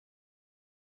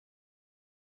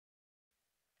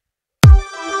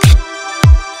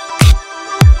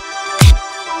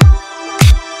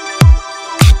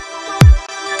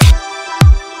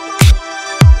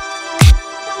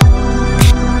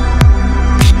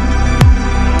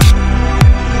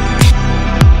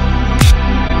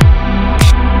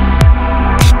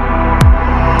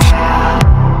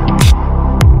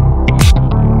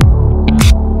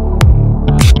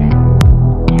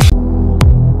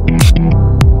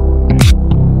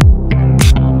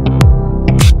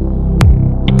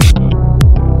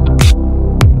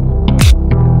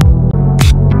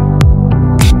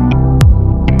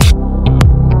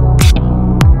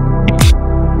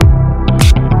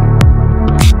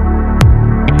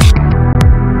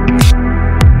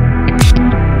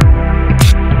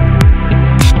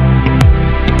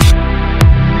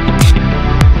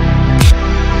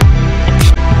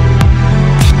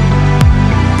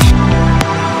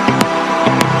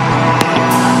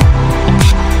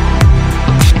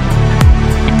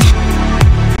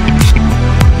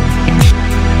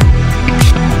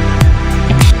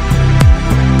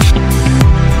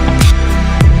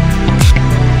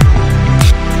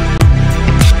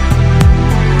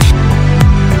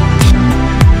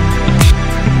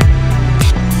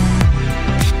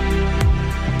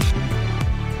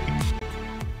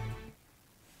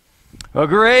Well,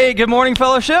 great. Good morning,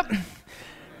 fellowship.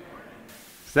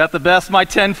 Is that the best my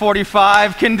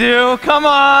 10:45 can do? Come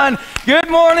on. Good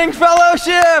morning,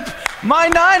 fellowship. My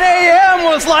 9 a.m.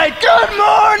 was like, good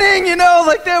morning,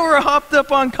 like they were hopped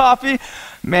up on coffee.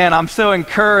 Man, I'm so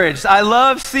encouraged. I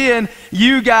love seeing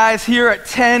you guys here at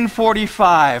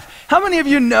 10:45. How many of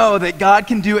you know that God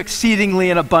can do exceedingly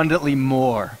and abundantly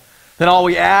more than all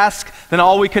we ask, than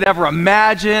all we could ever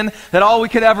imagine, than all we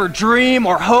could ever dream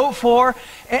or hope for?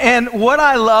 And what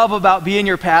I love about being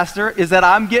your pastor is that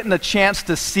I'm getting a chance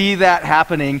to see that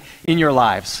happening in your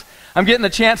lives. I'm getting a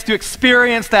chance to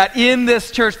experience that in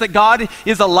this church, that God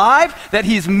is alive, that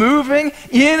He's moving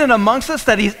in and amongst us,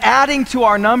 that He's adding to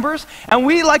our numbers. And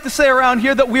we like to say around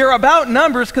here that we're about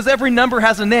numbers because every number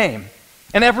has a name,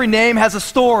 and every name has a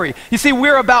story. You see,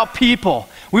 we're about people.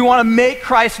 We want to make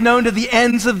Christ known to the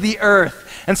ends of the earth.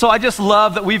 And so I just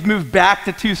love that we've moved back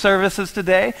to 2 services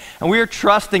today, and we are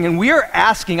trusting and we are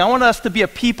asking. I want us to be a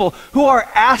people who are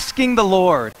asking the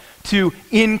Lord to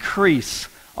increase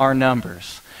our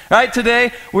numbers. All right,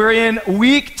 today we're in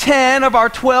week 10 of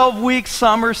our 12-week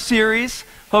summer series.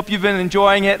 Hope you've been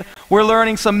enjoying it. We're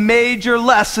learning some major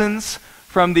lessons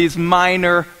from these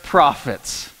minor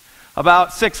prophets.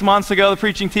 About 6 months ago, the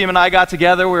preaching team and I got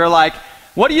together. We were like,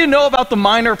 what do you know about the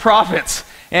minor prophets?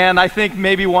 And I think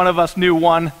maybe one of us knew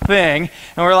one thing.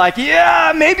 And we're like,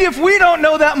 yeah, maybe if we don't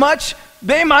know that much,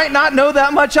 they might not know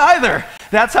that much either.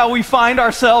 That's how we find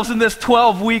ourselves in this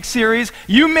 12-week series.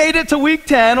 You made it to week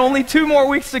 10, only 2 more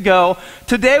weeks to go.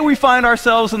 Today we find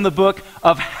ourselves in the book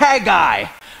of Haggai.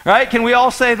 Right? Can we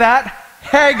all say that?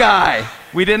 Haggai.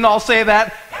 We didn't all say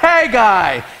that.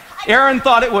 Haggai. Aaron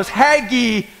thought it was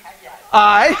Haggai,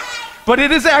 but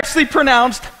it is actually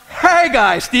pronounced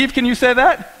Haggai. Steve, can you say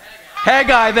that?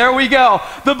 Haggai, there we go.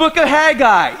 The book of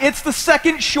Haggai. It's the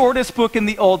second shortest book in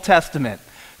the Old Testament.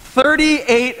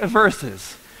 38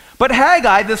 verses. But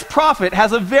Haggai, this prophet,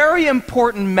 has a very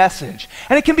important message.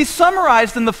 And it can be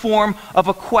summarized in the form of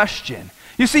a question.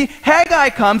 You see, Haggai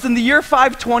comes in the year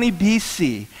 520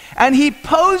 BC. And he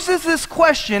poses this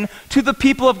question to the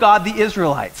people of God, the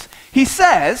Israelites. He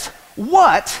says,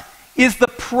 what is the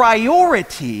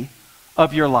priority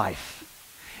of your life?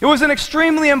 It was an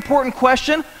extremely important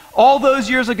question. All those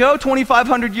years ago,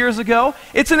 2,500 years ago,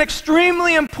 it's an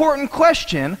extremely important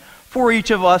question for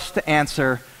each of us to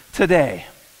answer today.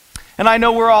 And I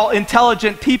know we're all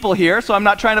intelligent people here, so I'm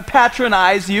not trying to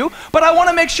patronize you, but I want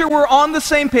to make sure we're on the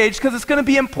same page because it's going to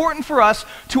be important for us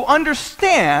to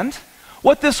understand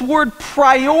what this word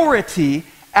priority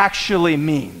actually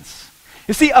means.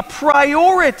 You see, a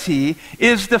priority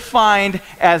is defined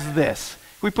as this.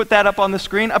 We put that up on the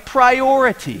screen. A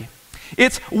priority.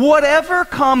 It's whatever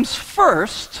comes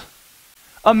first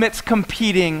amidst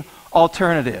competing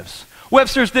alternatives.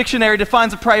 Webster's dictionary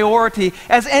defines a priority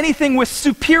as anything with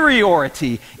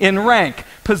superiority in rank,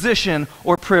 position,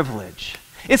 or privilege.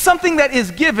 It's something that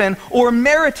is given or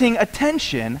meriting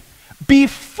attention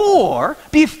before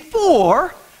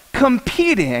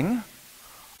competing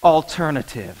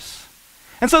alternatives.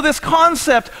 And so this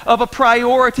concept of a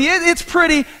priority, it's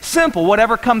pretty simple.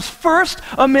 Whatever comes first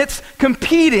amidst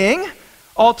competing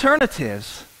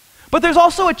alternatives. But there's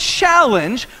also a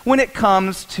challenge when it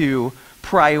comes to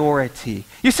priority.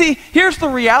 You see, here's the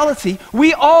reality.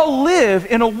 We all live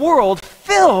in a world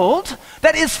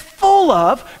that is full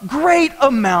of great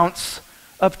amounts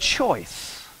of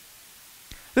choice.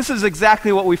 This is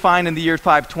exactly what we find in the year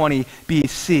 520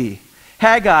 BC.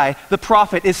 Haggai, the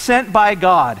prophet, is sent by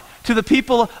God to the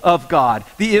people of God,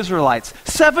 the Israelites.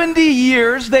 70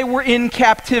 years they were in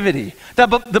captivity.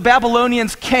 The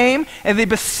Babylonians came and they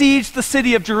besieged the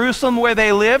city of Jerusalem where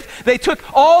they lived. They took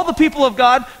all the people of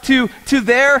God to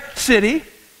their city.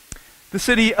 The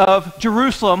city of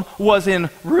Jerusalem was in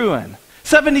ruin.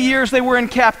 70 years they were in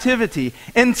captivity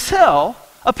until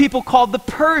a people called the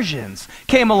Persians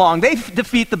came along. They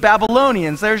defeat the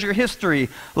Babylonians. There's your history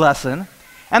lesson.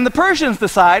 And the Persians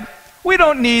decide, we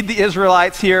don't need the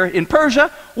Israelites here in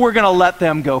Persia. We're going to let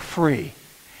them go free.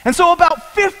 And so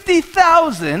about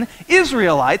 50,000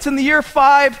 Israelites in the year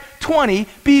 520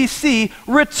 BC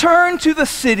returned to the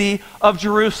city of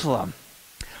Jerusalem.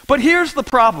 But here's the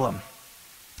problem.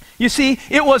 You see,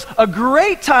 it was a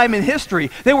great time in history.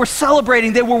 They were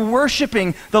celebrating, they were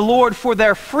worshiping the Lord for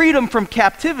their freedom from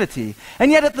captivity.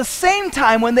 And yet at the same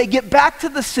time, when they get back to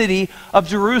the city of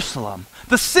Jerusalem,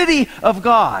 the city of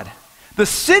God, the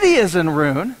city is in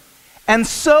ruin, and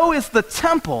so is the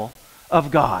temple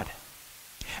of God.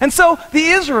 And so the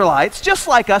Israelites, just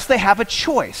like us, they have a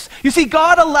choice. You see,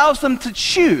 God allows them to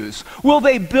choose. Will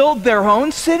they build their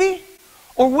own city,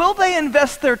 or will they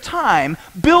invest their time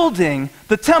building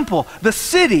the temple, the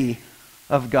city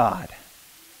of God?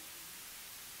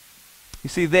 You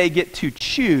see, they get to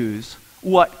choose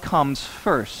what comes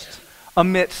first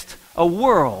amidst a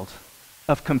world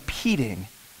of competing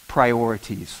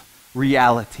priorities,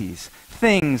 realities,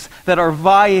 things that are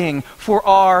vying for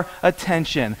our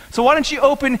attention. So why don't you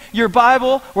open your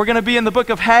Bible? We're going to be in the book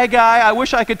of Haggai. I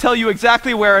wish I could tell you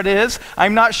exactly where it is.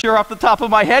 I'm not sure off the top of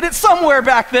my head. It's somewhere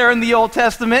back there in the Old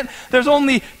Testament. There's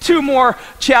only 2 more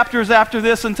chapters after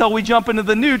this until we jump into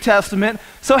the New Testament.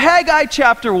 So Haggai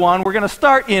chapter 1, we're going to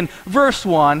start in verse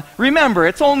 1. Remember,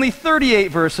 it's only 38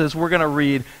 verses. We're going to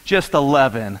read just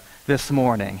 11 this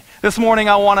morning. This morning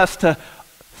I want us to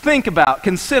think about,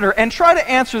 consider, and try to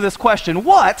answer this question.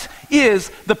 What is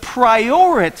the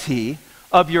priority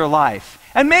of your life?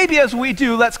 And maybe as we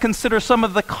do, let's consider some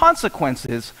of the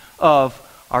consequences of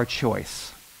our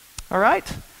choice. All right?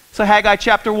 So Haggai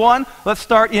chapter 1, let's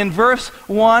start in verse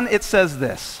 1. It says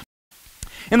this.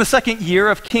 In the 2nd year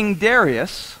of King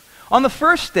Darius, on the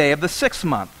 1st day of the 6th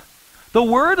month, the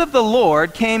word of the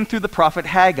Lord came through the prophet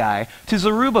Haggai to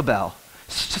Zerubbabel,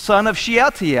 son of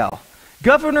Shealtiel,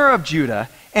 governor of Judah,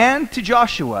 and to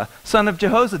Joshua, son of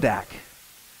Jehozadak,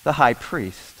 the high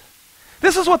priest.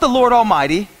 This is what the Lord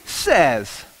Almighty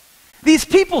says. These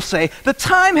people say, the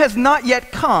time has not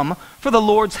yet come for the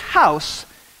Lord's house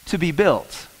to be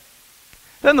built.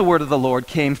 Then the word of the Lord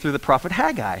came through the prophet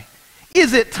Haggai.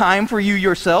 Is it time for you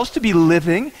yourselves to be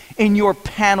living in your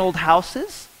paneled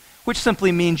houses? Which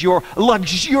simply means your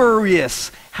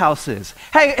luxurious houses.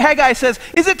 Haggai says,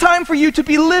 is it time for you to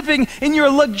be living in your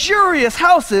luxurious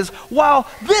houses while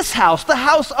this house, the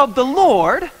house of the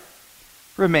Lord,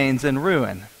 remains in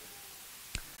ruin?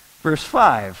 Verse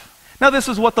 5. Now this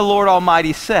is what the Lord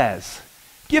Almighty says.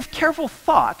 Give careful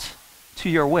thought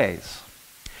to your ways.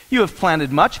 You have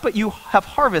planted much, but you have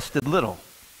harvested little.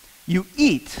 You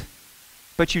eat,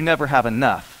 but you never have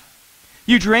enough.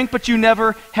 You drink, but you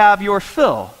never have your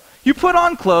fill. You put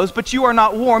on clothes, but you are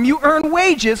not warm. You earn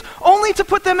wages only to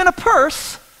put them in a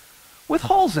purse with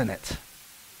holes in it.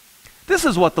 This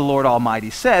is what the Lord Almighty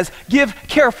says. Give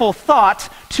careful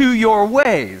thought to your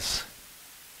ways.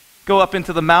 Go up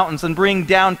into the mountains and bring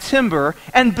down timber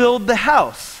and build the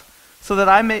house, so that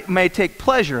I may take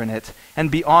pleasure in it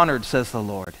and be honored, says the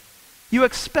Lord. You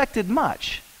expected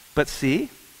much, but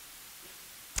see,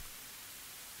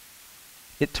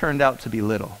 it turned out to be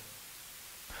little.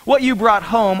 What you brought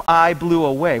home, I blew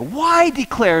away. Why,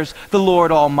 declares the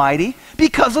Lord Almighty?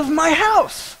 Because of my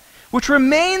house, which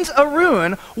remains a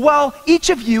ruin, while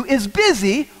each of you is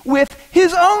busy with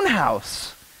his own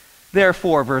house.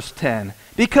 Therefore, verse 10,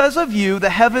 because of you,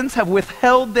 the heavens have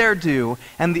withheld their dew,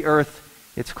 and the earth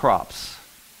its crops.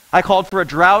 I called for a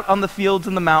drought on the fields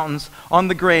and the mountains, on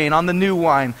the grain, on the new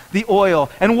wine, the oil,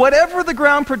 and whatever the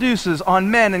ground produces, on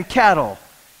men and cattle,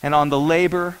 and on the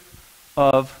labor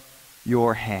of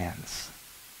your hands.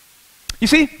 You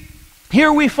see,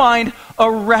 here we find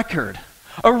a record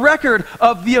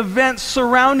of the events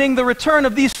surrounding the return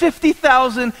of these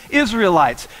 50,000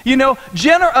 Israelites. You know,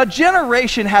 a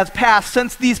generation has passed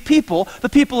since these people, the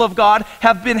people of God,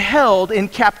 have been held in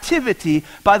captivity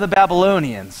by the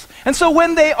Babylonians. And so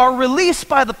when they are released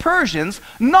by the Persians,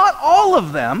 not all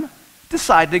of them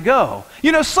decide to go.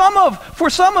 You know, for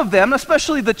some of them,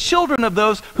 especially the children of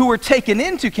those who were taken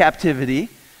into captivity,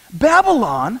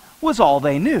 Babylon was all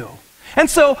they knew. And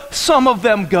so some of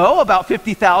them go, about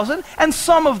 50,000, and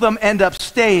some of them end up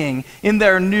staying in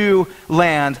their new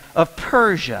land of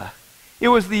Persia. It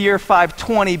was the year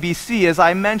 520 BC, as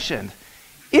I mentioned.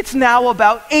 It's now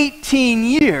about 18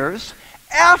 years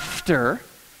after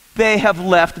they have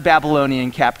left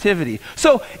Babylonian captivity.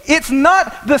 So it's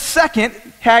not the second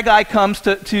Haggai comes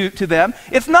to them.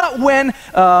 It's not when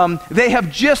they have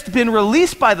just been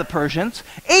released by the Persians.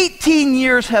 18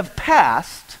 years have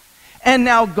passed, and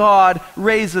now God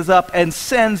raises up and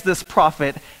sends this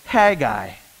prophet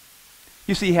Haggai.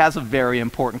 You see, he has a very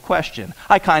important question.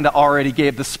 I kind of already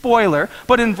gave the spoiler,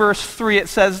 but in verse 3 it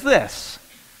says this.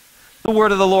 The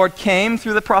word of the Lord came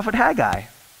through the prophet Haggai.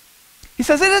 He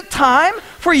says, is it time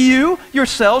for you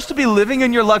yourselves to be living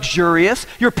in your luxurious,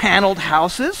 your paneled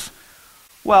houses,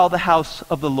 while the house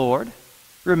of the Lord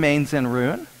remains in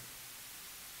ruin?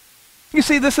 You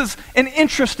see, this is an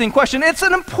interesting question. It's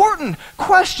an important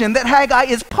question that Haggai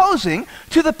is posing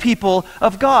to the people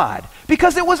of God,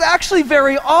 because it was actually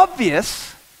very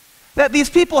obvious that these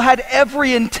people had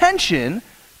every intention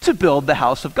to build the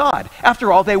house of God.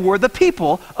 After all, they were the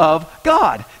people of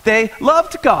God. They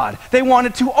loved God. They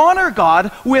wanted to honor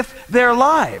God with their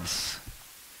lives.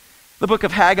 The book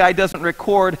of Haggai doesn't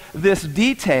record this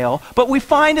detail, but we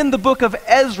find in the book of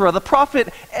Ezra, the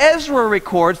prophet Ezra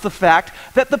records the fact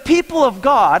that the people of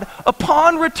God,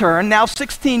 upon return, now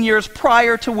 16 years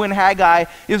prior to when Haggai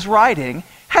is writing,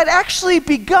 had actually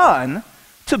begun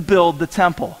to build the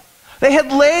temple. They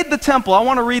had laid the temple. I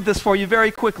want to read this for you very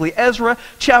quickly. Ezra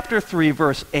chapter 3,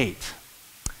 verse 8.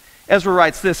 Ezra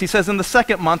writes this. He says, in the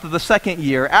second month of the second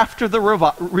year, after the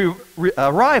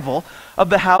arrival of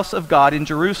the house of God in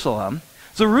Jerusalem,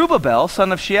 Zerubbabel,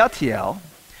 son of Shealtiel,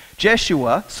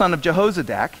 Jeshua, son of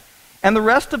Jehozadak, and the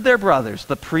rest of their brothers,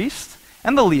 the priests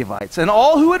and the Levites, and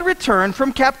all who had returned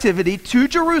from captivity to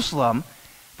Jerusalem,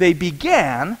 they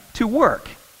began to work.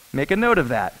 Make a note of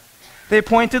that. They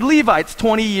appointed Levites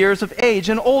 20 years of age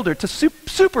and older to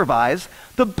supervise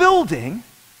the building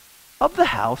of the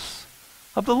house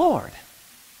of the Lord.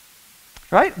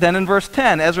 Right? Then in verse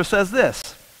 10, Ezra says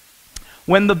this.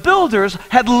 When the builders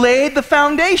had laid the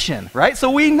foundation, right?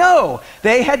 So we know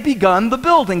they had begun the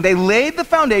building. They laid the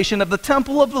foundation of the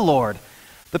temple of the Lord.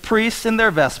 The priests in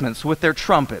their vestments with their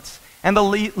trumpets, and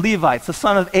the Levites, the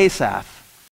son of Asaph,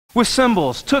 with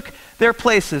cymbals, took their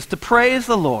places to praise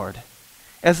the Lord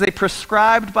as they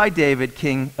prescribed by David,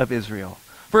 king of Israel.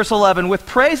 Verse 11, with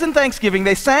praise and thanksgiving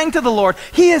they sang to the Lord.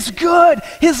 He is good.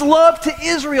 His love to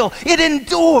Israel, it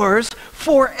endures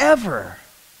forever.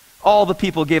 All the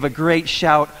people gave a great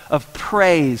shout of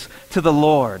praise to the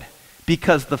Lord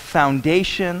because the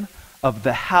foundation of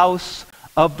the house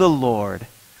of the Lord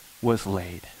was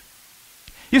laid.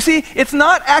 You see, it's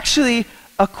not actually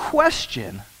a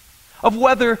question of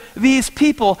whether these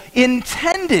people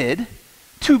intended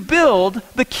to build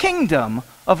the kingdom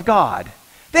of God.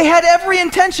 They had every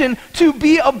intention to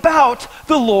be about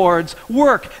the Lord's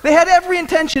work. They had every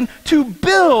intention to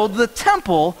build the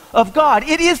temple of God.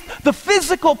 It is the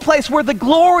physical place where the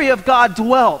glory of God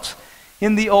dwelt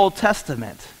in the Old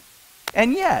Testament.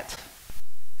 And yet,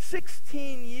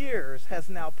 16 years has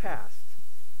now passed.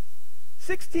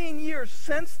 16 years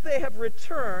since they have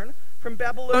returned from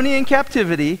Babylonian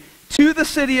captivity to the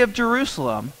city of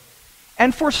Jerusalem.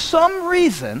 And for some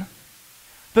reason,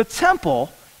 the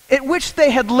temple at which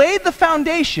they had laid the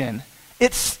foundation,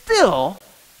 it still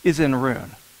is in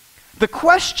ruin. The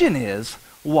question is,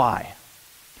 why?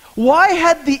 Why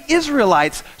had the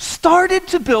Israelites started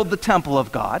to build the temple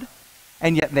of God,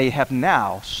 and yet they have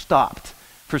now stopped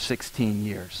for 16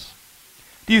 years?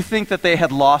 Do you think that they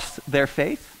had lost their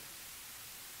faith?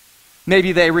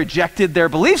 Maybe they rejected their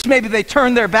beliefs. Maybe they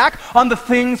turned their back on the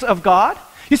things of God.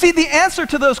 You see, the answer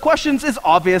to those questions is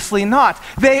obviously not.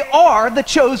 They are the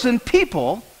chosen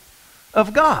people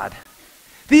of God.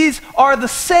 These are the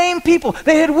same people.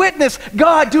 They had witnessed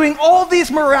God doing all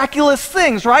these miraculous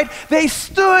things, right? They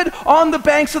stood on the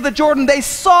banks of the Jordan. They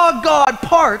saw God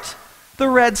part the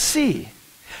Red Sea.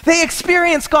 They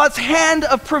experienced God's hand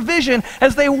of provision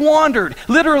as they wandered,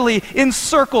 literally in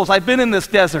circles. I've been in this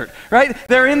desert, right?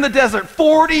 They're in the desert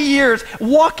 40 years,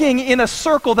 walking in a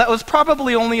circle that was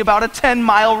probably only about a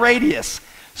 10-mile radius.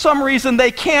 Some reason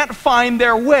they can't find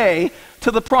their way to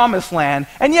the promised land,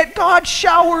 and yet God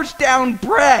showers down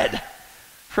bread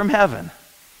from heaven.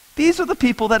 These are the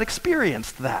people that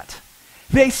experienced that.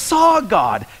 They saw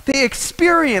God. They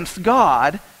experienced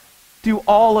God do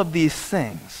all of these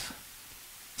things.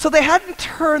 So they hadn't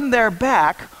turned their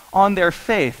back on their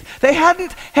faith. They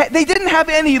didn't have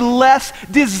any less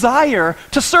desire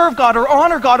to serve God or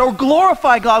honor God or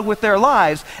glorify God with their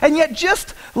lives. And yet,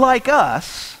 just like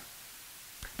us,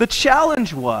 the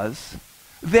challenge was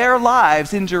their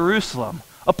lives in Jerusalem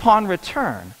upon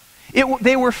return.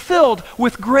 They were filled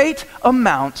with great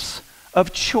amounts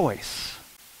of choice.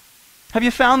 Have you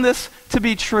found this to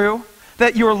be true?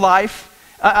 That your life,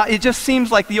 it just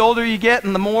seems like the older you get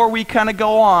and the more we kind of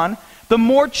go on, the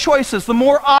more choices, the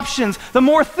more options, the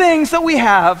more things that we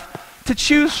have to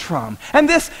choose from. And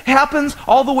this happens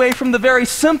all the way from the very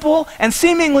simple and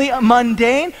seemingly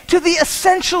mundane to the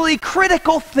essentially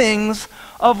critical things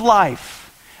of life.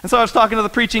 And so I was talking to the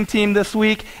preaching team this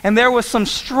week, and there was some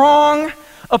strong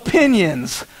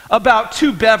opinions about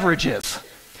two beverages.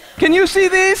 Can you see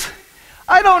these?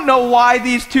 I don't know why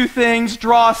these two things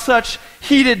draw such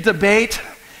heated debate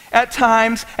at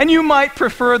times, and you might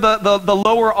prefer the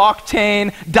lower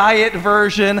octane diet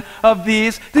version of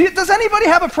these. Does anybody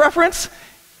have a preference?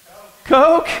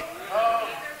 Coke?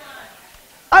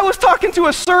 I was talking to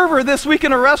a server this week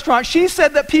in a restaurant. She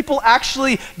said that people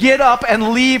actually get up and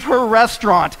leave her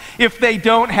restaurant if they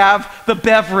don't have the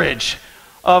beverage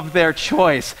of their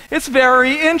choice. It's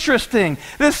very interesting.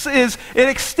 It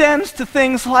extends to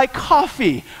things like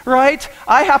coffee, right?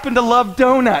 I happen to love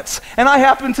donuts, and I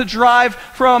happen to drive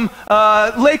from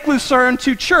Lake Lucerne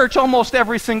to church almost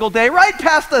every single day, right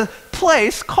past a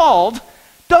place called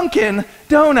Dunkin'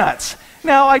 Donuts.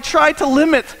 Now, I try to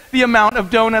limit the amount of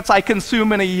donuts I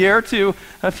consume in a year to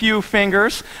a few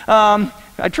fingers.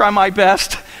 I try my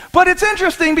best. But it's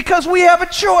interesting because we have a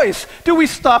choice. Do we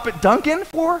stop at Dunkin'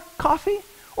 for coffee?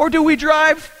 Or do we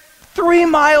drive 3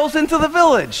 miles into the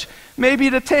village, maybe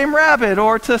to Tame Rabbit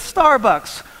or to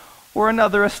Starbucks or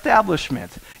another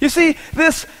establishment? You see,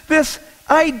 this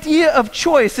idea of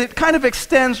choice, it kind of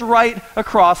extends right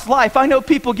across life. I know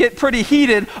people get pretty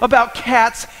heated about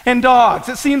cats and dogs.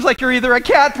 It seems like you're either a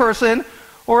cat person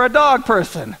or a dog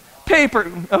person.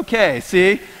 Okay,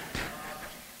 see?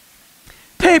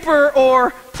 Paper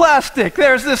or plastic.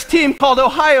 There's this team called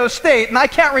Ohio State, and I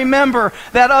can't remember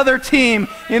that other team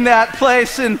in that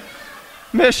place in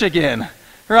Michigan,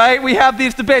 right? We have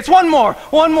these debates. One more,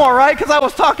 right? Because I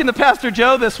was talking to Pastor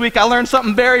Joe this week. I learned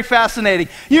something very fascinating.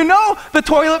 You know the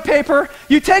toilet paper?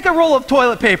 You take a roll of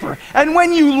toilet paper, and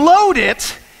when you load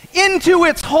it into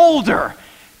its holder,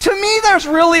 to me there's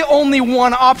really only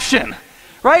one option,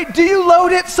 right? Do you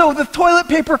load it so the toilet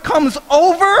paper comes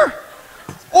over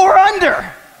or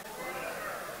under?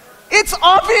 It's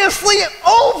obviously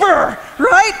over,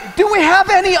 right? Do we have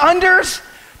any unders?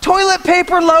 Toilet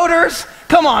paper loaders?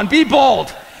 Come on, be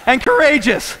bold and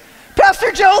courageous.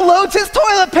 Pastor Joe loads his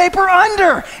toilet paper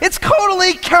under. It's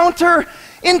totally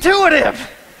counterintuitive.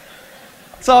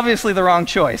 It's obviously the wrong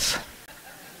choice.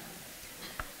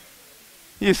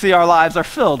 You see, our lives are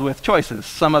filled with choices.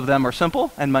 Some of them are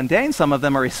simple and mundane. Some of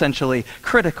them are essentially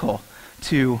critical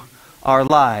to our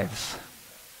lives.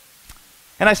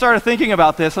 And I started thinking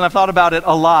about this, and I've thought about it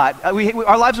a lot.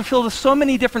 Our lives are filled with so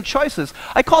many different choices.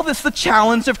 I call this the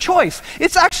challenge of choice.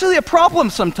 It's actually a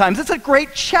problem sometimes. It's a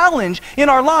great challenge in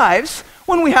our lives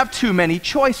when we have too many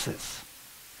choices.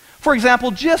 For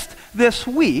example, just this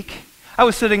week, I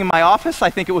was sitting in my office. I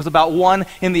think it was about 1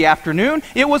 in the afternoon.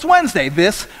 It was Wednesday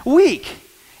this week.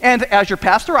 And as your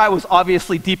pastor, I was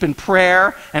obviously deep in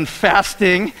prayer and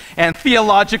fasting and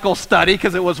theological study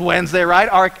because it was Wednesday, right?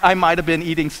 Or I might have been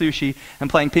eating sushi and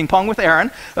playing ping pong with Aaron.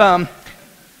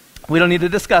 We don't need to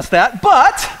discuss that.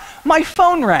 But my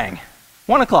phone rang.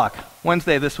 1 o'clock,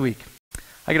 Wednesday this week.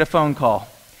 I get a phone call.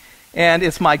 And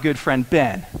it's my good friend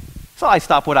Ben. So I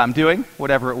stop what I'm doing,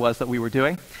 whatever it was that we were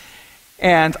doing.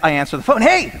 And I answer the phone.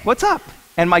 Hey, what's up?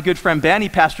 And my good friend Ben, he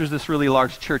pastors this really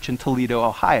large church in Toledo,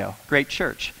 Ohio. Great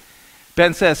church.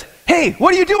 Ben says, hey,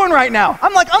 what are you doing right now?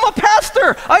 I'm like, I'm a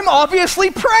pastor. I'm obviously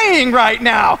praying right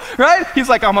now, right? He's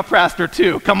like, I'm a pastor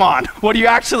too. Come on. What are you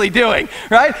actually doing,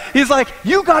 right? He's like,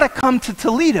 you got to come to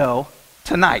Toledo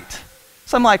tonight.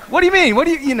 So I'm like, what do you mean? What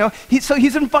do you know? So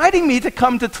he's inviting me to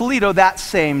come to Toledo that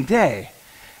same day.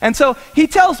 And so he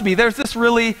tells me there's this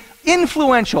really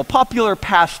influential, popular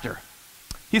pastor.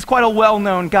 He's quite a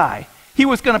well-known guy. He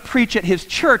was going to preach at his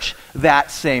church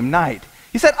that same night.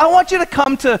 He said, I want you to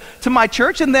come to my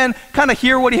church and then kind of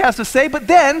hear what he has to say, but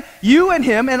then you and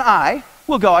him and I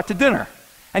will go out to dinner.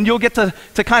 And you'll get to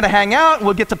kind of hang out, and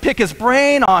we'll get to pick his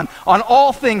brain on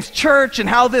all things church and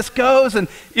how this goes, and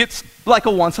it's like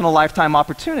a once-in-a-lifetime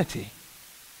opportunity.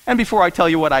 And before I tell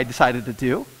you what I decided to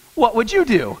do, what would you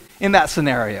do in that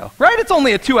scenario, right? It's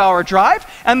only a 2-hour drive,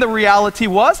 and the reality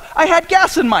was I had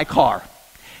gas in my car.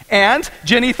 And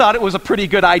Jenny thought it was a pretty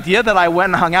good idea that I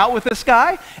went and hung out with this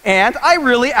guy, and I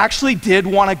really actually did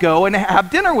want to go and have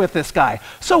dinner with this guy.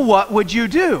 So what would you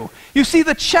do? You see,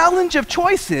 the challenge of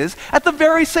choices, at the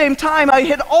very same time, I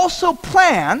had also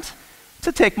planned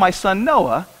to take my son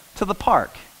Noah to the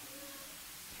park.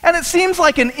 And it seems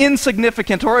like an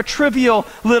insignificant or a trivial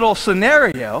little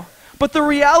scenario, but the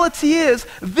reality is,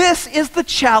 this is the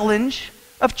challenge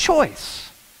of choice.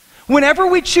 Whenever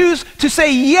we choose to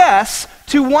say yes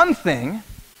to one thing,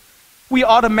 we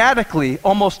automatically,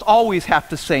 almost always have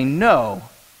to say no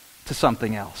to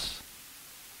something else.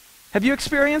 Have you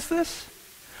experienced this?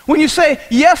 When you say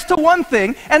yes to one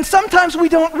thing, and sometimes we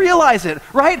don't realize it,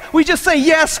 right? We just say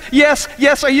yes, yes,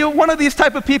 yes. Are you one of these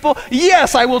type of people?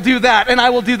 Yes, I will do that, and I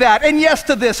will do that, and yes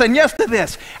to this, and yes to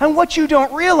this. And what you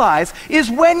don't realize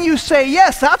is when you say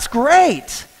yes, that's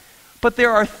great. But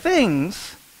there are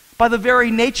things, by the very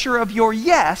nature of your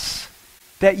yes,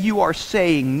 that you are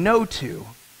saying no to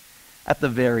at the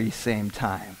very same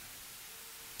time.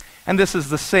 And this is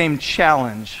the same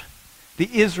challenge the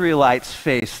Israelites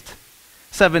faced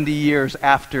 70 years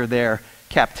after their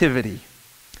captivity.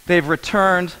 They've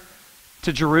returned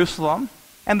to Jerusalem,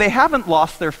 and they haven't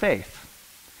lost their faith.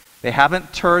 They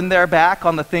haven't turned their back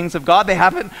on the things of God. They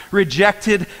haven't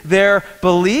rejected their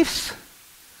beliefs,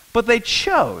 but they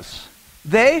chose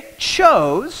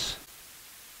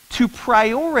to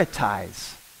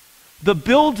prioritize the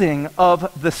building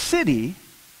of the city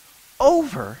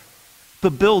over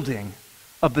the building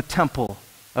of the temple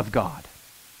of God.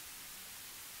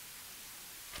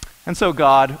 And so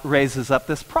God raises up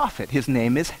this prophet. His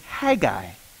name is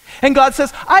Haggai. And God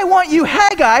says, I want you,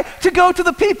 Haggai, to go to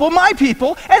the people, my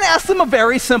people, and ask them a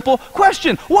very simple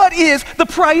question. What is the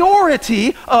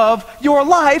priority of your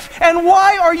life, and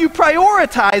why are you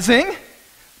prioritizing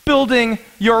building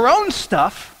your own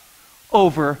stuff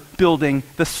over building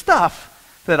the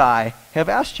stuff that I have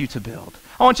asked you to build?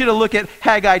 I want you to look at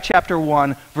Haggai chapter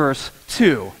 1, verse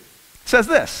 2. It says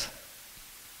this.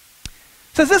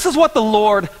 It says, this is what the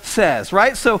Lord says,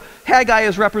 right? So Haggai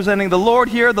is representing the Lord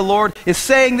here. The Lord is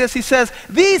saying this. He says,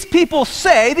 these people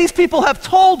have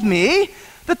told me,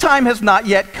 the time has not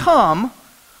yet come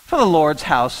for the Lord's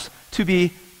house to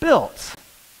be built.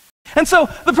 And so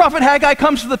the prophet Haggai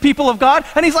comes to the people of God,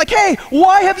 and he's like, hey,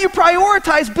 why have you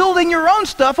prioritized building your own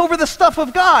stuff over the stuff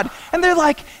of God? And they're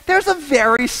like, there's a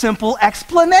very simple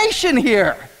explanation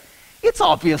here. It's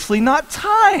obviously not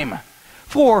time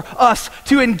for us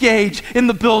to engage in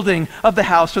the building of the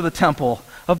house or the temple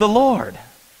of the Lord.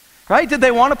 Right? Did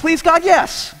they want to please God?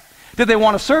 Yes. Did they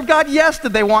want to serve God? Yes.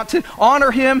 Did they want to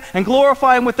honor him and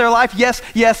glorify him with their life? Yes,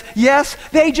 yes, yes.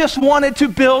 They just wanted to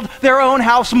build their own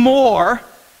house more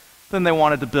than they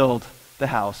wanted to build the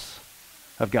house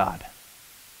of God.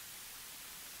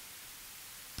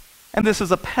 And this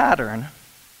is a pattern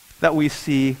that we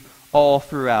see all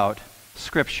throughout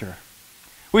Scripture.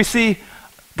 We see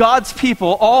God's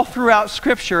people all throughout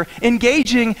Scripture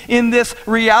engaging in this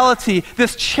reality,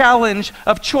 this challenge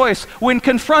of choice. When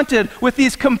confronted with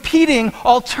these competing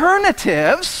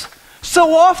alternatives,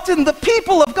 so often the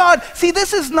people of God, see,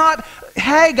 this is not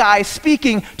Haggai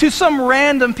speaking to some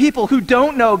random people who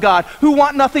don't know God, who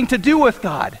want nothing to do with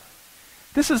God.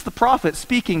 This is the prophet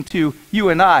speaking to you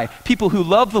and I, people who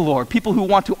love the Lord, people who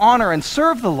want to honor and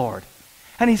serve the Lord.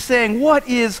 And he's saying, what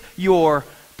is your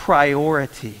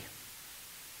priority?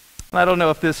 I don't know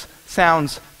if this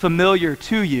sounds familiar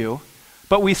to you,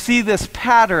 but we see this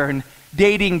pattern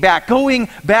dating back, going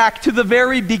back to the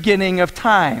very beginning of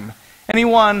time.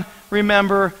 Anyone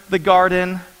remember the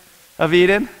Garden of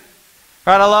Eden?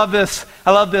 Right, I love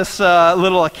this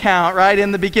little account, right?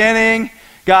 In the beginning,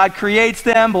 God creates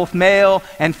them, both male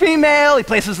and female. He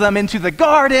places them into the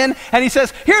garden, and he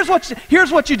says, here's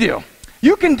what you do.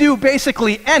 You can do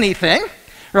basically anything.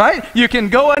 Right? You can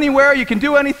go anywhere, you can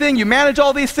do anything, you manage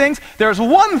all these things. There's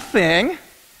one thing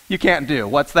you can't do.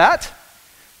 What's that?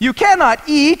 You cannot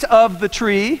eat of the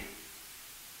tree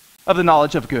of the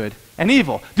knowledge of good and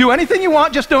evil. Do anything you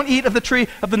want, just don't eat of the tree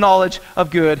of the knowledge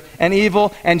of good and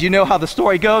evil. And you know how the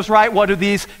story goes, right? What do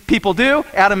these people do?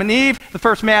 Adam and Eve, the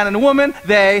first man and woman,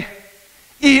 they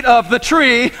eat of the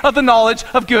tree of the knowledge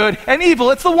of good and evil.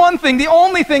 It's the one thing, the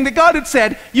only thing that God had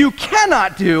said you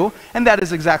cannot do, and that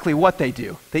is exactly what they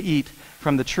do. They eat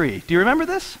from the tree. Do you remember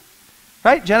this?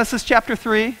 Right? Genesis chapter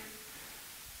 3.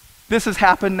 This has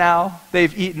happened now.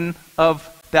 They've eaten of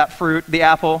that fruit, the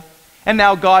apple, and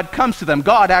now God comes to them.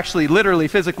 God actually, literally,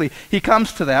 physically, he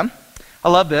comes to them. I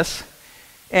love this.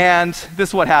 And this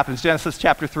is what happens. Genesis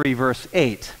chapter 3, verse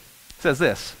 8 says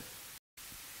this.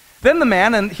 Then the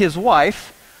man and his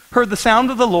wife heard the sound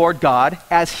of the Lord God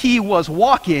as he was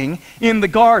walking in the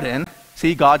garden.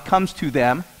 See, God comes to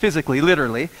them physically,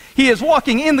 literally. He is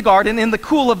walking in the garden in the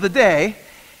cool of the day,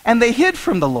 and they hid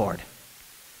from the Lord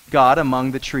God among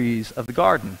the trees of the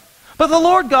garden. But the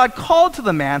Lord God called to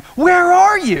the man, "Where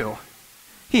are you?"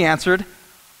 He answered,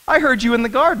 "I heard you in the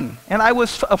garden, and I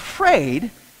was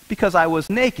afraid because I was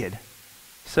naked,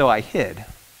 so I hid."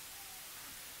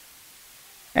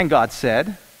 And God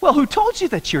said, "Well, who told you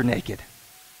that you're naked?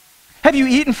 Have you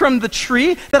eaten from the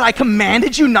tree that I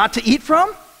commanded you not to eat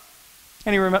from?"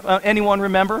 Anyone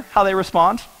remember how they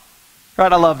respond?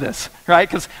 Right, I love this, right?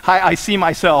 Because I see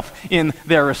myself in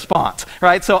their response,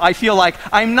 right? So I feel like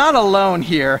I'm not alone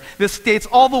here. This dates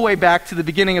all the way back to the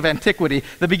beginning of antiquity,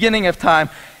 the beginning of time.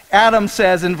 Adam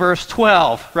says in verse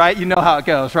 12, right? You know how it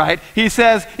goes, right? He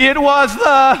says, "It was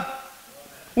the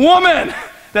woman."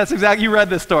 That's exactly, you read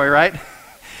this story, right?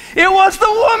 It was the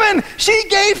woman. She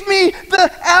gave me the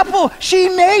apple. She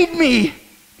made me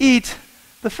eat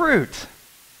the fruit.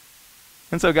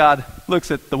 And so God looks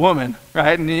at the woman,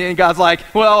 right? And God's like,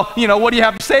 "Well, what do you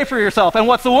have to say for yourself?" And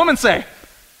what's the woman say?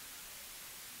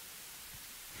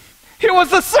 It was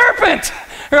the serpent,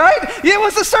 right? It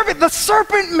was the serpent. The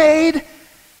serpent made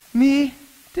me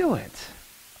do it.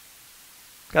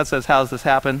 God says, how does this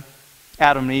happen?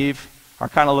 Adam and Eve are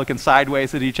kind of looking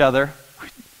sideways at each other.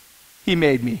 He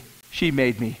made me. She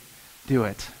made me do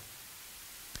it.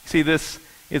 See, this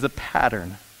is a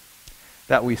pattern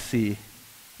that we see.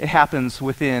 It happens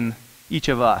within each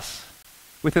of us,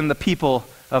 within the people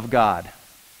of God.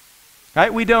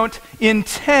 Right? We don't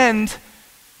intend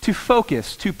to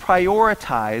focus, to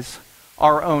prioritize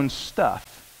our own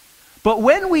stuff. But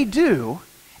when we do,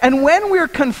 And when we're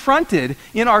confronted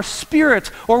in our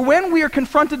spirits, or when we are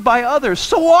confronted by others,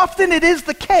 so often it is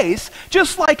the case,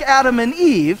 just like Adam and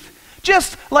Eve,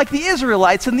 just like the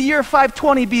Israelites in the year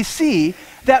 520 BC,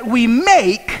 that we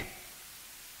make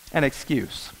an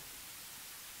excuse.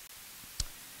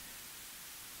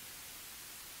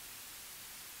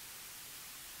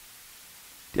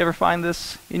 Do you ever find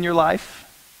this in your life?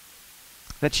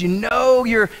 That you know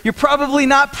you're probably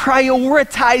not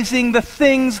prioritizing the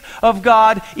things of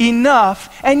God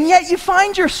enough, and yet you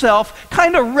find yourself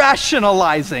kind of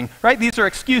rationalizing, right? These are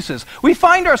excuses. We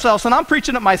find ourselves, and I'm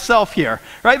preaching at myself here,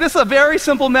 right? This is a very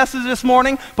simple message this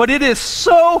morning, but it is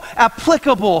so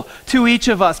applicable to each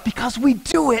of us because we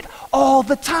do it all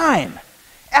the time.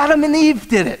 Adam and Eve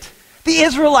did it. The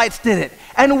Israelites did it.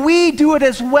 And we do it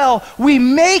as well. We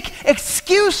make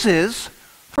excuses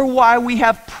for why we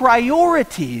have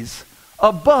priorities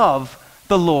above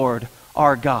the Lord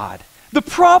our God. The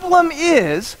problem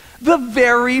is the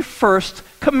very first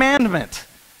commandment.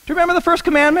 Do you remember the first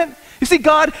commandment? You see,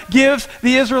 God gives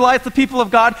the Israelites, the people of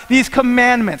God, these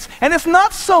commandments. And it's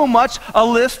not so much a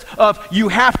list of, you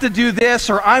have to do this,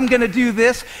 or I'm going to do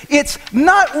this. It's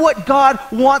not what God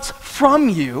wants from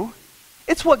you.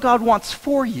 It's what God wants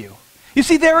for you. You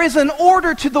see, there is an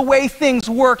order to the way things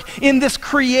work in this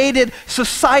created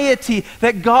society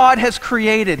that God has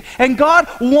created. And God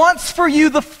wants for you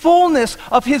the fullness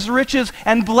of his riches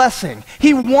and blessing.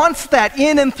 He wants that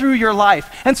in and through your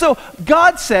life. And so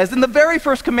God says in the very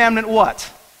first commandment what?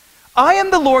 I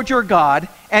am the Lord your God,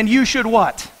 and you should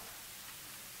what?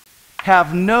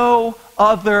 Have no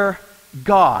other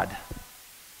God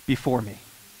before me.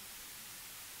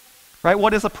 Right?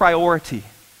 What is a priority?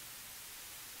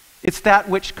 It's that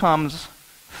which comes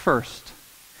first.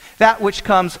 That which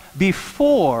comes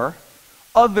before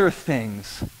other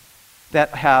things that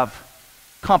have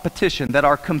competition, that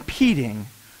are competing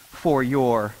for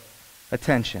your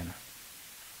attention.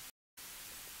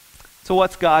 So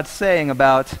what's God saying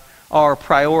about our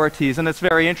priorities? And it's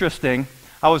very interesting.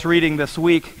 I was reading this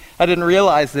week. I didn't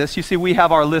realize this. You see, we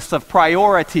have our list of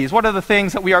priorities. What are the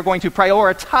things that we are going to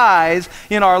prioritize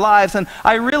in our lives? And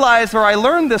I realized, or I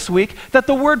learned this week, that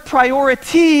the word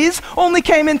priorities only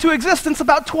came into existence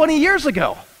about 20 years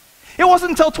ago. It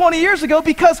wasn't until 20 years ago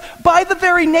because by the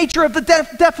very nature of the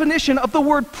definition of the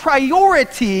word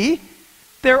priority,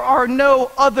 there are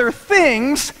no other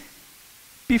things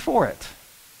before it.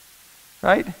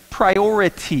 Right?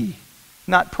 Priority,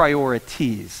 not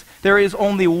priorities. There is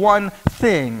only one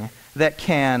thing that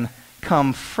can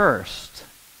come first.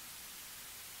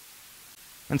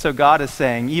 And so God is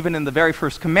saying, even in the very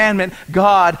first commandment,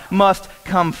 God must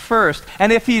come first.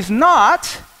 And if he's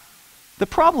not, the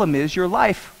problem is your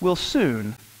life will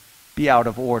soon be out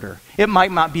of order. It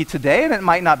might not be today and it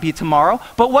might not be tomorrow,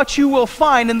 but what you will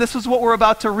find, and this is what we're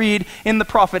about to read in the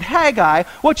prophet Haggai,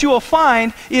 what you will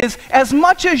find is as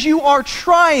much as you are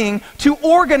trying to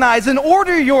organize and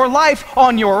order your life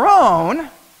on your own,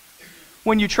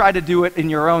 when you try to do it in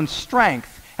your own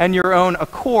strength and your own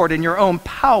accord and your own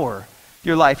power,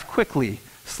 your life quickly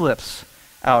slips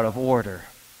out of order.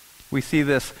 We see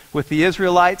this with the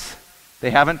Israelites.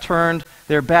 They haven't turned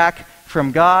their back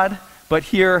from God. But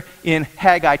here in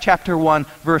Haggai chapter 1,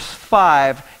 verse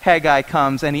 5, Haggai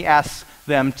comes and he asks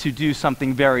them to do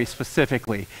something very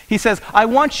specifically. He says, I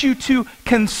want you to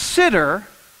consider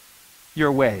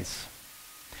your ways.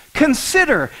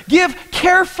 Consider, give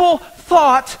careful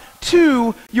thought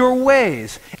to your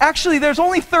ways. Actually, there's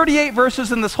only 38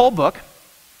 verses in this whole book.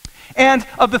 And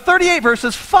of the 38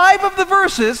 verses, 5 of the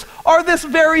verses are this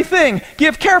very thing.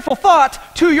 Give careful thought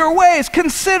to your ways.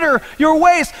 Consider your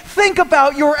ways. Think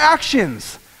about your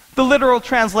actions. The literal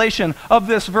translation of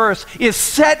this verse is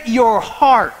set your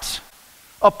heart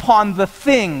upon the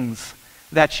things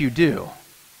that you do.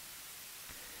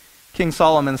 King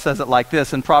Solomon says it like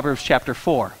this in Proverbs chapter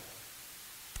 4,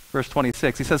 verse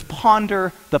 26. He says,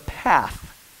 ponder the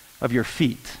path of your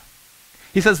feet.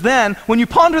 He says, then, when you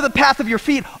ponder the path of your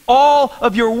feet, all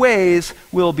of your ways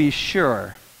will be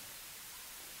sure.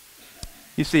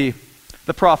 You see,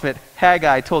 the prophet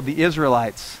Haggai told the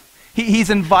Israelites, he's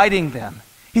inviting them.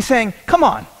 He's saying, come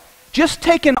on, just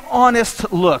take an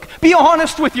honest look. Be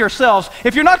honest with yourselves.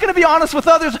 If you're not going to be honest with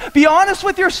others, be honest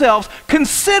with yourselves.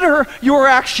 Consider your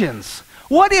actions.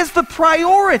 What is the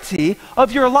priority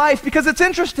of your life? Because it's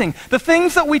interesting, the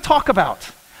things that we talk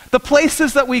about, the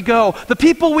places that we go, the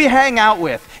people we hang out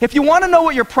with. If you want to know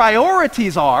what your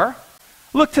priorities are,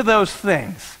 look to those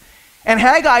things. And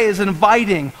Haggai is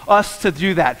inviting us to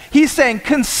do that. He's saying,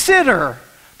 consider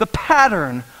the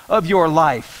pattern of your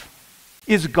life.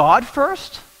 Is God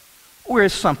first, or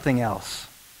is something else?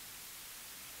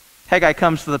 Haggai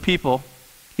comes to the people.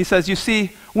 He says, you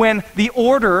see, when the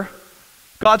order,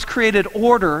 God's created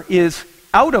order, is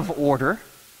out of order,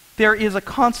 there is a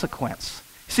consequence.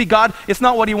 See, God, it's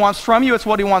not what he wants from you, it's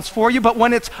what he wants for you, but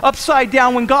when it's upside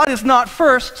down, when God is not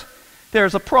first,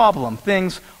 there's a problem.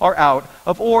 Things are out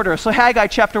of order. So Haggai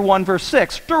chapter 1, verse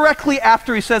 6, directly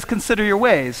after he says, consider your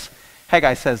ways,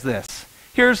 Haggai says this.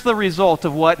 Here's the result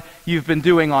of what you've been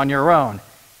doing on your own.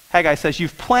 Haggai says,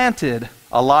 you've planted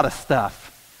a lot of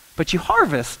stuff, but you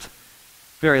harvest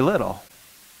very little.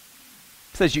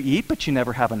 It says you eat, but you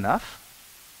never have enough.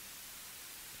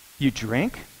 You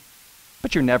drink,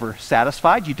 but you're never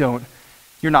satisfied. You're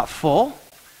not full.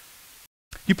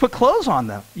 You put clothes on,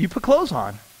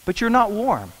 but you're not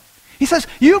warm. He says,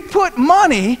 you put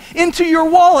money into your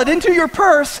wallet, into your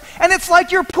purse, and it's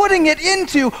like you're putting it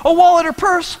into a wallet or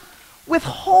purse with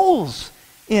holes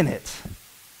in it.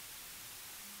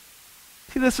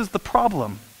 See, this is the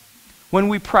problem. When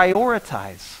we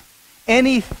prioritize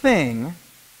anything,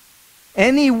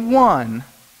 anyone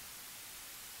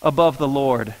above the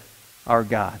Lord our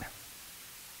God.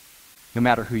 No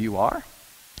matter who you are,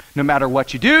 no matter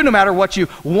what you do, no matter what you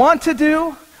want to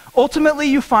do, ultimately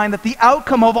you find that the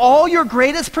outcome of all your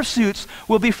greatest pursuits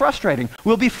will be frustrating,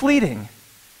 will be fleeting,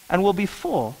 and will be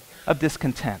full of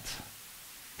discontent.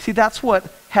 See, that's what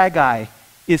Haggai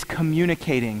is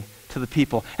communicating to the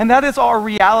people. And that is our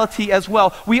reality as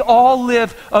well. We all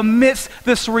live amidst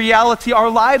this reality. Our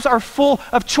lives are full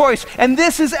of choice. And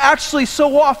this is actually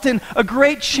so often a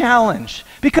great challenge,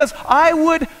 because I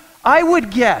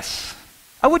would guess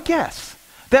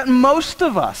that most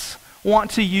of us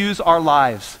want to use our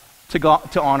lives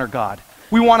to honor God.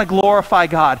 We want to glorify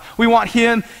God. We want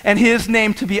him and his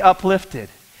name to be uplifted.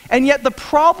 And yet the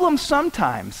problem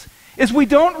sometimes is we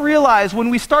don't realize when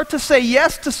we start to say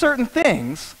yes to certain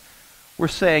things, we're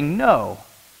saying no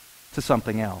to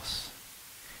something else.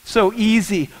 So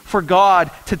easy for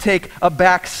God to take a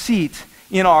back seat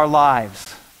in our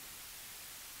lives.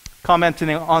 Commenting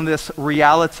on this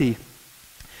reality,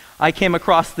 I came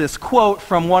across this quote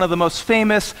from one of the most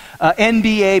famous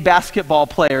NBA basketball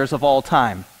players of all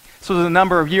time. So a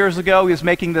number of years ago, he was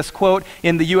making this quote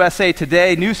in the USA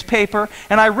Today newspaper,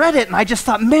 and I read it and I just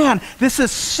thought, man, this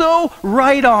is so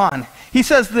right on. He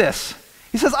says this.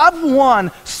 He says, I've won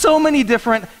so many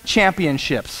different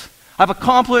championships. I've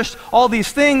accomplished all these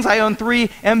things. I own 3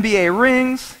 NBA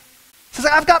rings. He says,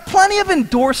 I've got plenty of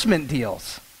endorsement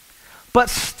deals. But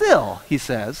still, he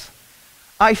says,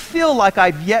 I feel like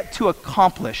I've yet to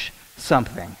accomplish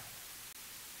something.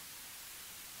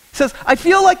 He says, I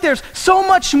feel like there's so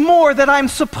much more that I'm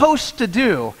supposed to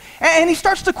do. And he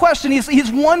starts to question,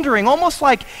 he's wondering, almost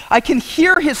like I can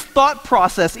hear his thought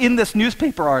process in this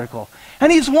newspaper article.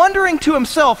 And he's wondering to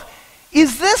himself,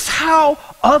 is this how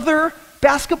other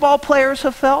basketball players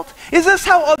have felt? Is this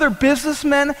how other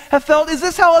businessmen have felt? Is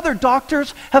this how other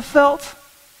doctors have felt?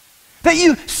 That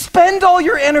you spend all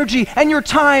your energy and your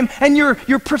time and your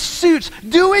pursuits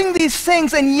doing these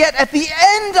things, and yet at the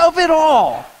end of it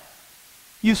all,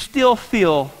 you still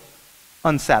feel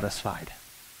unsatisfied.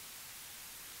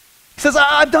 He says,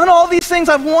 I've done all these things,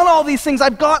 I've won all these things,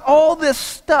 I've got all this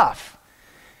stuff.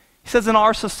 He says in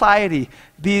our society,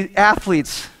 the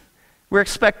athletes, we're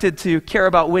expected to care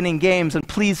about winning games and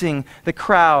pleasing the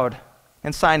crowd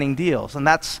and signing deals, and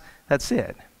that's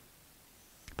it.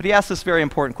 But he asks this very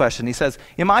important question. He says,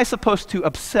 am I supposed to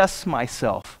obsess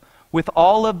myself with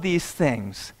all of these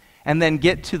things and then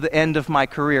get to the end of my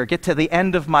career, get to the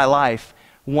end of my life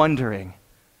wondering,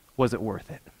 was it worth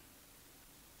it?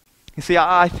 You see,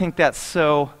 I think that's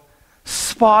so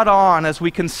spot on as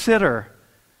we consider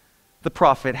the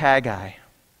prophet Haggai.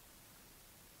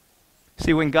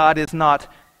 See, when God is not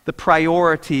the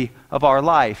priority of our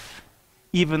life,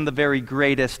 even the very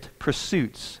greatest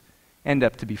pursuits end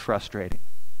up to be frustrating.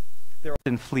 They're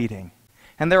often fleeting,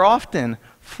 and they're often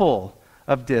full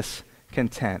of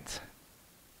discontent.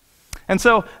 And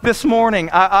so this morning,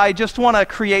 I just want to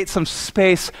create some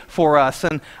space for us,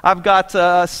 and I've got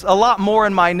a lot more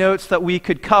in my notes that we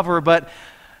could cover, but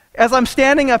as I'm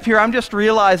standing up here, I'm just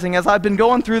realizing as I've been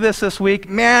going through this week,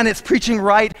 man, it's preaching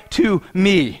right to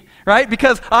me, right?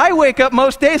 Because I wake up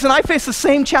most days and I face the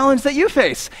same challenge that you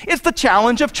face. It's the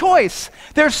challenge of choice.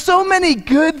 There's so many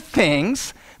good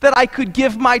things that I could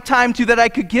give my time to, that I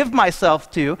could give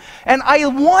myself to, and I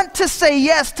want to say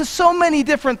yes to so many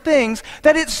different things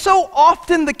that it's so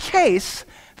often the case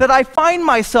that I find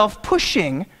myself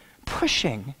pushing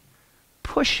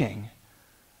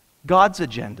God's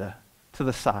agenda to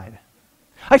the side.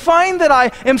 I find that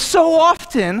I am so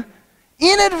often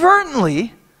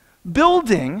inadvertently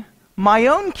building my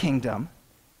own kingdom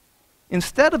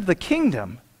instead of the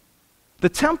kingdom, the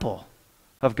temple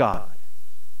of God.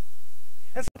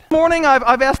 This morning,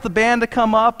 I've asked the band to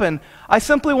come up, and I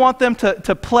simply want them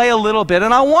to play a little bit.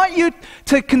 And I want you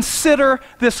to consider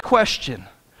this question.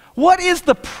 What is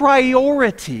the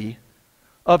priority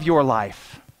of your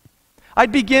life?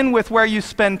 I'd begin with where you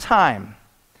spend time.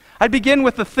 I'd begin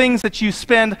with the things that you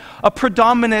spend a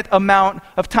predominant amount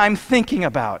of time thinking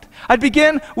about. I'd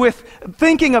begin with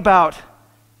thinking about,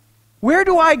 where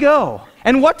do I go?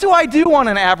 And what do I do on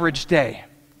an average day?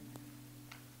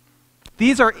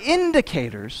 These are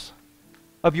indicators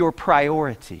of your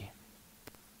priority.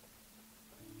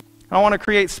 I want to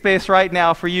create space right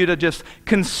now for you to just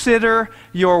consider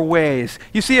your ways.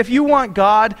 You see, if you want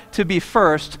God to be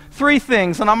first, 3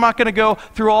 things, and I'm not going to go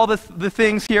through all the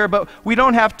things here, but we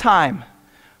don't have time.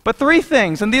 But 3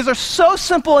 things, and these are so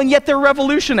simple and yet they're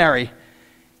revolutionary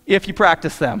if you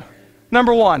practice them.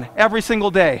 Number 1, every single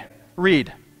day,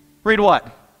 read. Read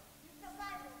what?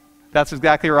 That's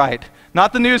exactly right.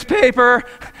 Not the newspaper,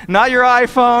 not your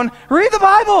iPhone. Read the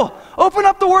Bible. Open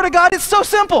up the Word of God. It's so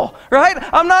simple, right?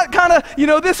 I'm not kind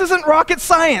of, this isn't rocket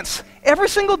science. Every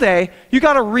single day, you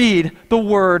got to read the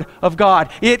Word of God.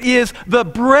 It is the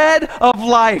bread of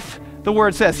life, the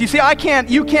Word says. You see,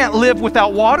 you can't live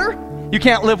without water. You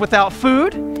can't live without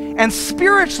food. And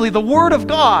spiritually, the Word of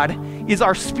God is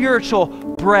our spiritual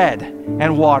bread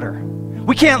and water.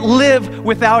 We can't live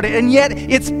without it, and yet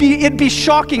it'd be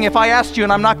shocking if I asked you,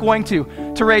 and I'm not going to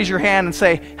raise your hand and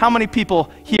say, how many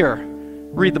people here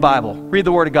read the Bible, read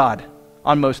the Word of God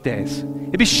on most days?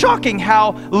 It'd be shocking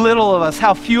how little of us,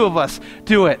 how few of us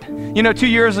do it. 2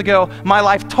 years ago, my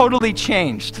life totally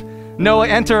changed. Noah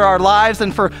entered our lives,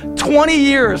 and for 20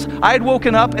 years, I had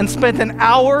woken up and spent an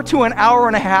hour to an hour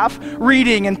and a half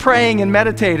reading and praying and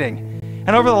meditating.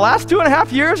 And over the last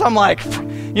 2.5 years, I'm like,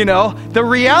 the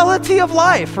reality of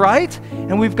life, right?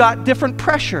 And we've got different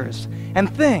pressures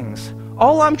and things.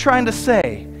 All I'm trying to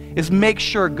say is make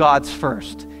sure God's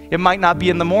first. It might not be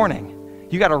in the morning.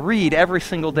 You got to read every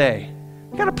single day.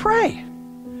 You got to pray,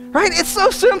 right? It's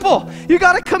so simple. You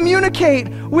got to communicate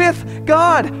with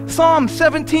God. Psalm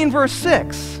 17, verse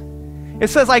 6. It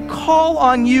says, I call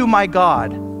on you, my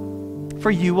God,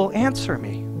 for you will answer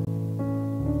me.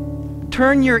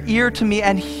 Turn your ear to me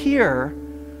and hear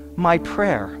my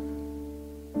prayer.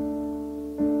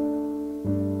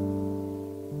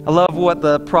 I love what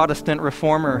the Protestant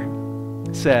reformer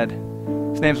said.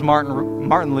 His name's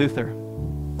Martin Luther.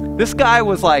 This guy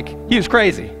was he was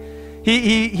crazy.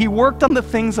 He worked on the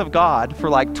things of God for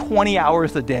 20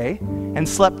 hours a day and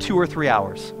slept 2 or 3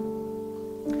 hours.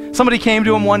 Somebody came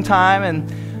to him one time, and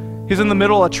he was in the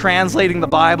middle of translating the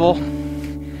Bible.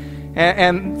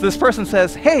 And this person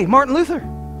says, hey, Martin Luther,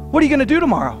 what are you going to do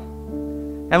tomorrow?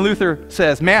 And Luther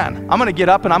says, man, I'm going to get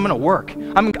up and I'm going to work.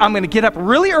 I'm going to get up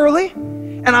really early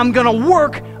and I'm going to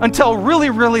work until really,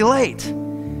 really late.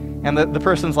 And the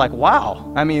person's like,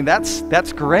 wow,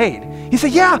 that's great. He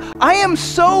said, yeah, I am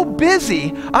so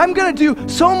busy. I'm going to do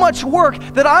so much work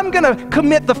that I'm going to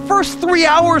commit the first 3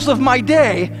 hours of my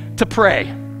day to pray.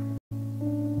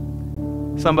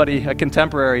 Somebody, a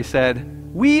contemporary, said,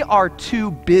 we are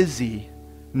too busy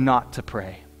not to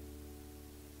pray.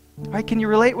 Right, can you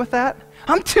relate with that?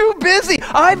 I'm too busy.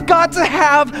 I've got to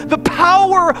have the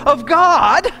power of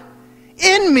God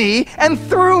in me and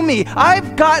through me. I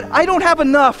don't have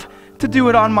enough to do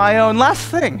it on my own. Last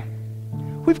thing,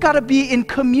 we've got to be in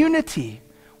community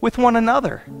with one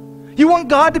another. You want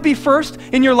God to be first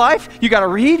in your life? You got to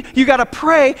read, you got to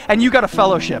pray, and you got to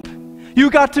fellowship.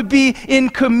 You got to be in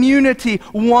community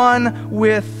one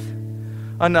with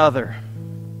another.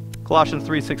 Colossians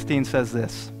 3:16 says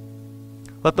this,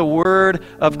 let the word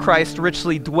of Christ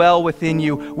richly dwell within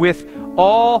you with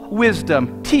all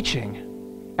wisdom,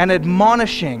 teaching and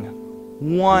admonishing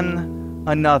one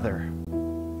another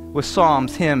with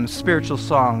psalms, hymns, spiritual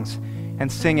songs,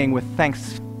 and singing with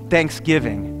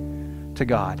thanksgiving to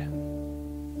God.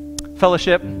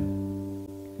 Fellowship,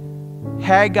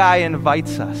 Haggai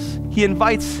invites us. He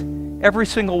invites every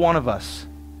single one of us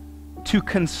to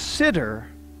consider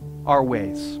our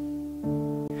ways.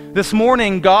 This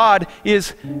morning, God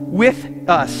is with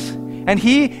us, and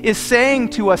He is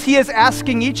saying to us, He is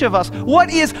asking each of us, what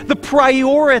is the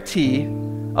priority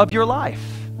of your life?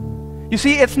 You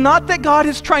see, it's not that God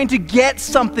is trying to get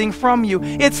something from you.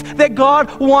 It's that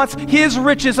God wants His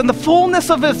riches and the fullness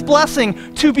of His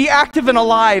blessing to be active and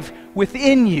alive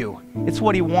within you. It's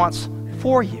what He wants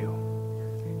for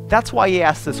you. That's why He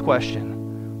asked this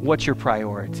question, what's your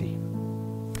priority?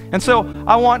 And so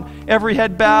I want every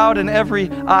head bowed and every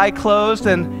eye closed,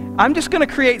 and I'm just going to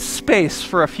create space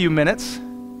for a few minutes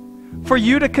for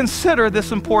you to consider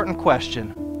this important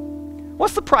question.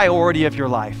 What's the priority of your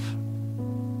life?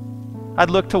 I'd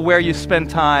look to where you spend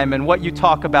time and what you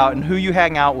talk about and who you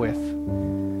hang out with.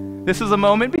 This is a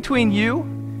moment between you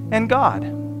and God.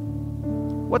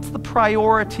 What's the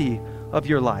priority of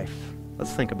your life?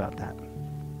 Let's think about that.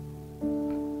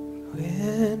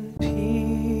 When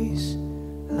peace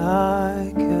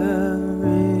like a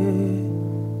river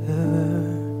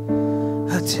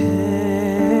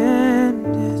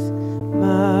attendeth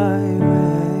my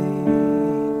way,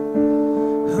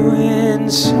 when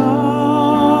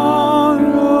sorrows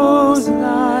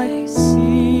like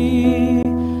sea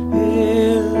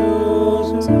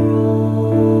billows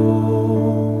roll,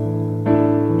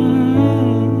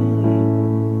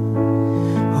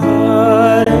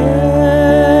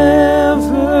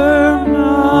 whatever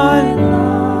my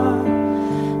lot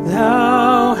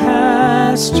thou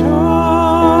hast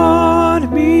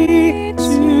taught me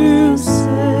to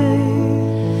say,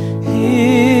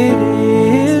 it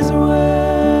is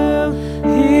well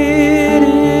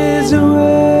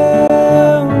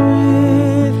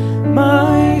with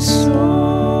my soul.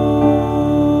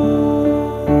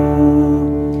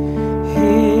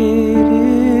 It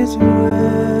is well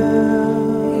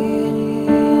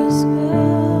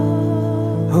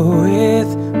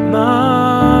with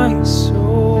my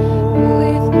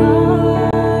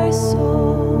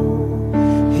soul.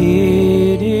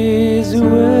 It is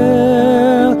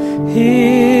well.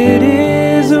 It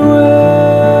is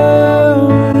well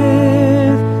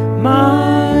with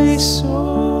my soul.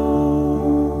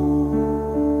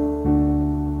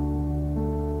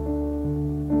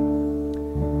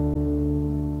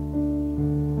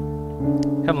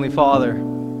 Heavenly Father,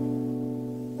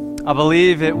 I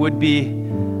believe it would be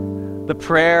the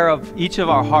prayer of each of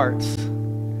our hearts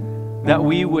that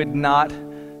we would not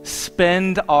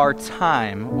spend our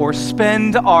time or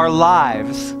spend our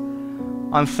lives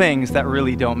on things that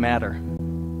really don't matter.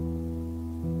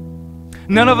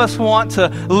 None of us want to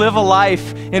live a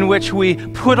life in which we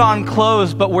put on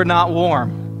clothes but we're not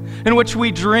warm, in which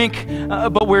we drink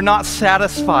but we're not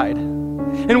satisfied,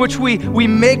 in which we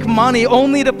make money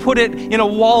only to put it in a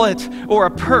wallet or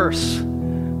a purse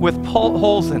with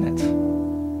holes in it.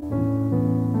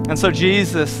 And so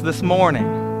Jesus, this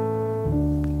morning,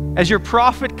 as your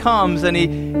prophet comes and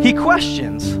he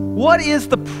questions, what is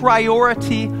the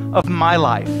priority of my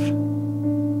life?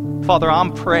 Father,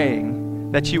 I'm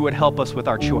praying that you would help us with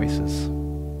our choices.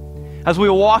 As we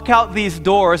walk out these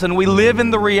doors and we live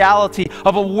in the reality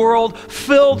of a world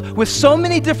filled with so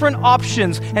many different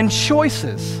options and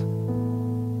choices,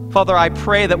 Father, I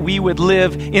pray that we would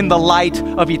live in the light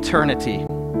of eternity.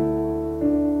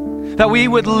 That we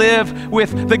would live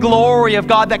with the glory of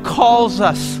God that calls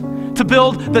us to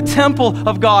build the temple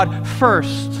of God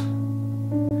first.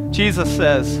 Jesus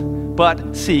says,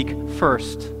 but seek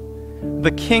first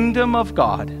the kingdom of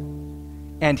God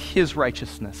and his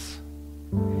righteousness,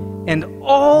 and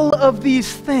all of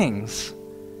these things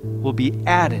will be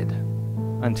added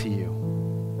unto you.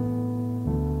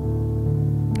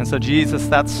 And so Jesus,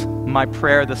 that's my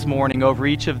prayer this morning over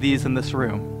each of these in this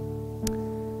room,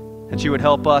 that you would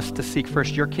help us to seek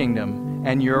first your kingdom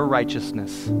and your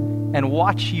righteousness and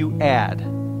watch you add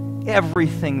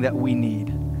everything that we need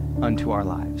unto our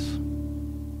lives.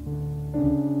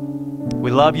 We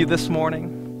love you this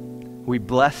morning. We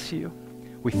bless you.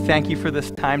 We thank you for this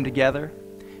time together.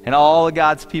 And all of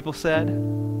God's people said,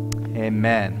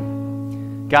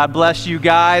 amen. God bless you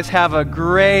guys. Have a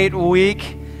great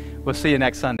week. We'll see you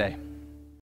next Sunday.